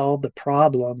will it solve the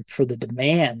problem for the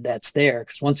demand that's there,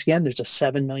 because once again, there's a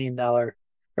 $7 million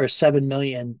or 7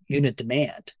 million unit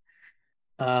demand.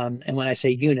 And when I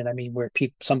say unit, I mean where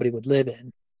somebody would live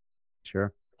in.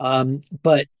 Sure.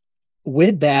 But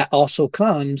with that also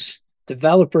comes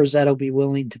developers that'll be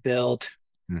willing to build,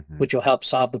 Mhm. which will help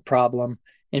solve the problem.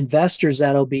 Investors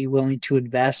that'll be willing to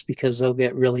invest because they'll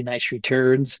get really nice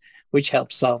returns, which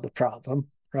helps solve the problem,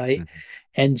 right? Mhm.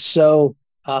 And so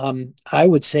I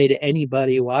would say to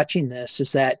anybody watching this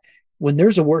is that when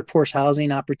there's a workforce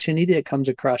housing opportunity that comes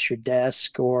across your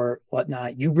desk or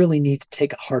whatnot, you really need to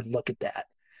take a hard look at that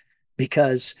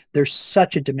because there's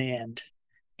such a demand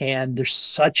and there's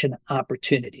such an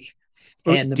opportunity.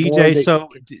 Oh, And the more DJ, that you so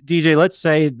can, DJ, let's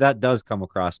say that does come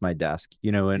across my desk,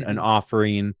 an Mhm.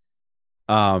 offering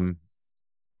um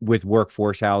with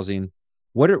workforce housing.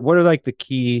 What are like the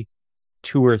key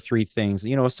two or three things,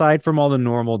 aside from all the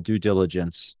normal due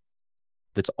diligence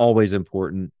that's always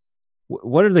important?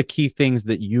 What are the key things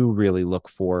that you really look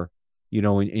for,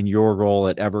 in your role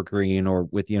at Evergreen or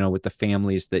with the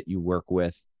families that you work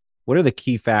with? What are the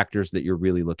key factors that you're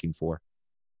really looking for?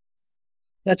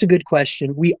 That's a good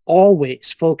question. We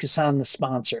always focus on the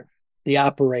sponsor, the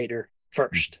operator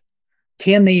first.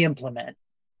 Can they implement?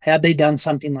 Have they done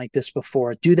something like this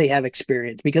before? Do they have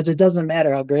experience? Because it doesn't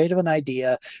matter how great of an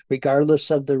idea, regardless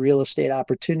of the real estate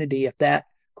opportunity, if that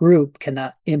group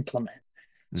cannot implement.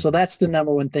 So Mm-hmm. that's the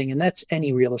number one thing. And that's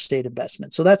any real estate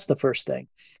investment. So that's the first thing.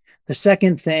 The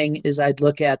second thing is I'd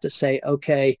look at to say,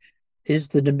 okay, is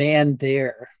the demand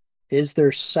there? Is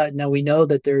there such now we know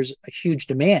that there's a huge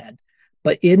demand,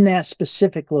 but in that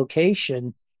specific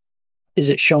location, is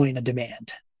it showing a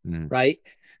demand? Mm-hmm. Right?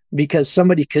 because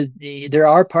somebody could, there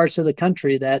are parts of the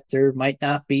country that there might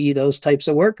not be those types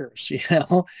of workers,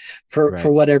 for Right.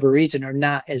 whatever reason, or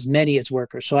not as many as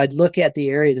workers. So I'd look at the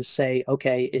area to say,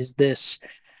 okay, is this,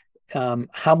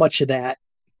 how much of that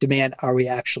demand are we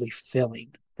actually filling?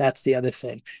 That's the other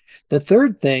thing. The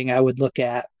third thing I would look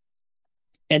at,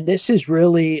 and this is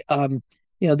really,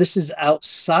 this is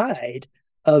outside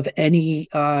of any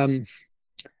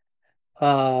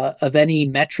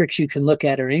metrics you can look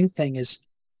at or anything, is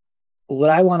would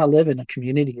I want to live in a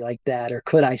community like that, or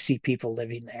could I see people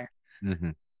living there?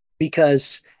 Hmm.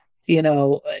 Because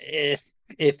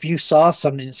if you saw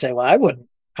something and say, well,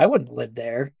 I wouldn't live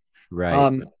there,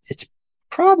 Right. it's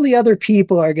probably other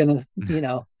people are gonna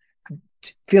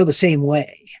feel the same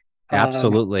way. um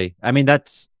Absolutely. I mean,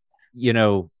 you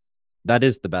know, that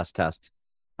is the best test.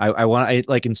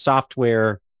 Like in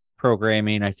software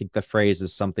programming, I think the phrase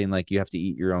is something like you have to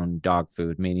eat your own dog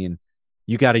food, meaning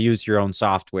you got to use your own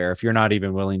software. If you're not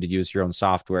even willing to use your own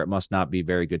software, it must not be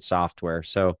very good software.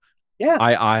 So yeah,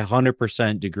 I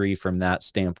 100% agree from that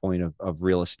standpoint of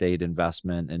real estate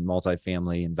investment and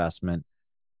multifamily investment,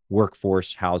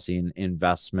 workforce housing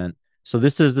investment. So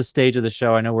this is the stage of the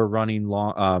show. I know we're running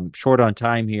short on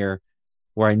time here,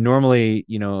 where I normally,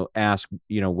 ask,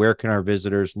 where can our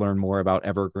visitors learn more about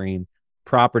Evergreen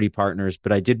Property Partners?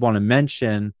 But I did want to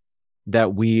mention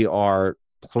that we are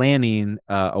planning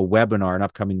a webinar, an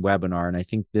upcoming webinar, and I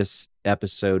think this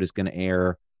episode is going to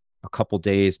air a couple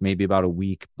days, maybe about a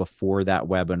week before that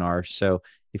webinar. So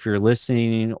if you're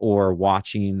listening or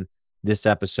watching this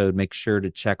episode, make sure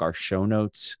to check our show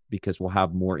notes because we'll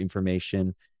have more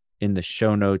information in the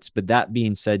show notes. But that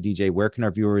being said, DJ, where can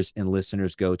our viewers and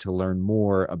listeners go to learn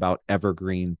more about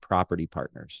Evergreen Property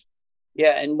Partners?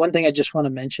 yeah. And one thing I just want to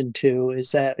mention too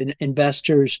is that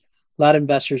investors, a lot of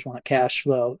investors want cash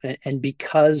flow, and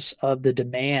because of the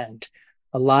demand,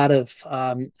 a lot of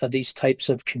these types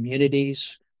of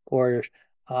communities or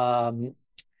um,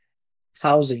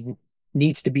 housing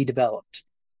needs to be developed,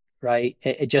 right?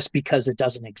 Just because it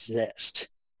doesn't exist.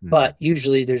 Mm-hmm. But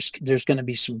usually there's going to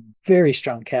be some very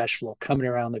strong cash flow coming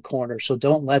around the corner. So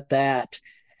don't let that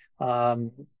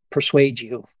um, persuade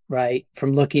you, right,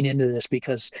 from looking into this,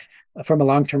 because from a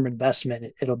long-term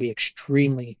investment, it'll be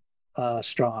extremely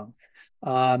strong.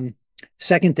 Um,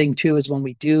 Second thing too is when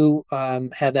we do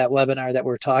have that webinar that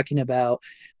we're talking about,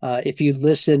 if you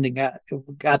listened and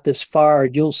got this far,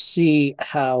 you'll see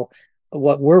how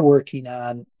what we're working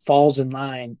on falls in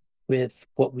line with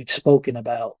what we've spoken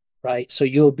about, right? So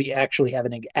you'll be actually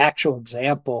having an actual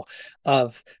example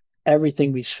of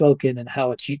everything we've spoken and how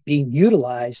it's being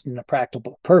utilized in a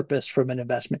practical purpose from an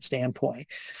investment standpoint.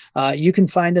 You can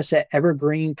find us at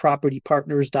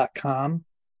evergreenpropertypartners.com.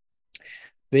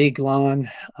 Big, long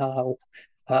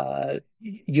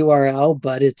URL,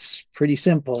 but it's pretty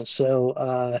simple.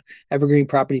 So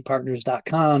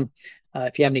evergreenpropertypartners.com.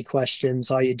 If you have any questions,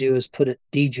 all you do is put it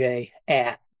DJ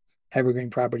at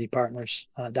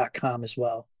evergreenpropertypartners.com as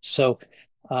well. So,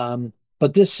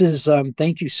 but this is,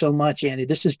 thank you so much, Andy.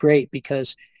 This is great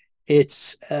because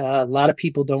it's a lot of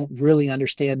people don't really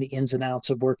understand the ins and outs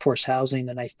of workforce housing.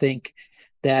 And I think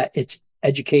that it's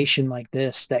education like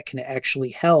this that can actually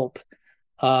help,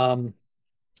 um,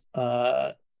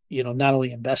 uh, not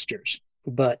only investors,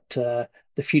 but the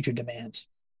future demands.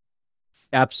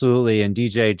 Absolutely. And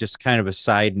DJ, just kind of a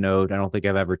side note, I don't think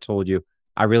I've ever told you,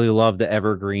 I really love the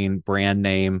Evergreen brand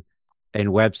name and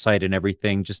website and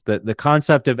everything. Just the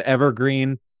concept of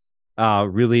Evergreen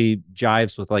really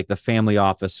jives with like the family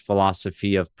office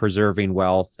philosophy of preserving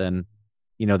wealth and,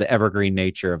 the evergreen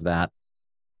nature of that.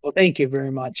 Well, thank you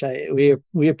very much. We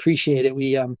appreciate it.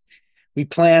 We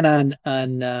plan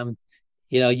on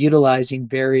utilizing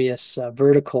various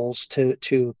verticals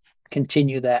to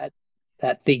continue that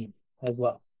theme as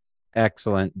well.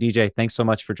 Excellent. DJ, thanks so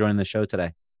much for joining the show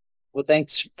today. Well,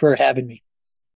 thanks for having me.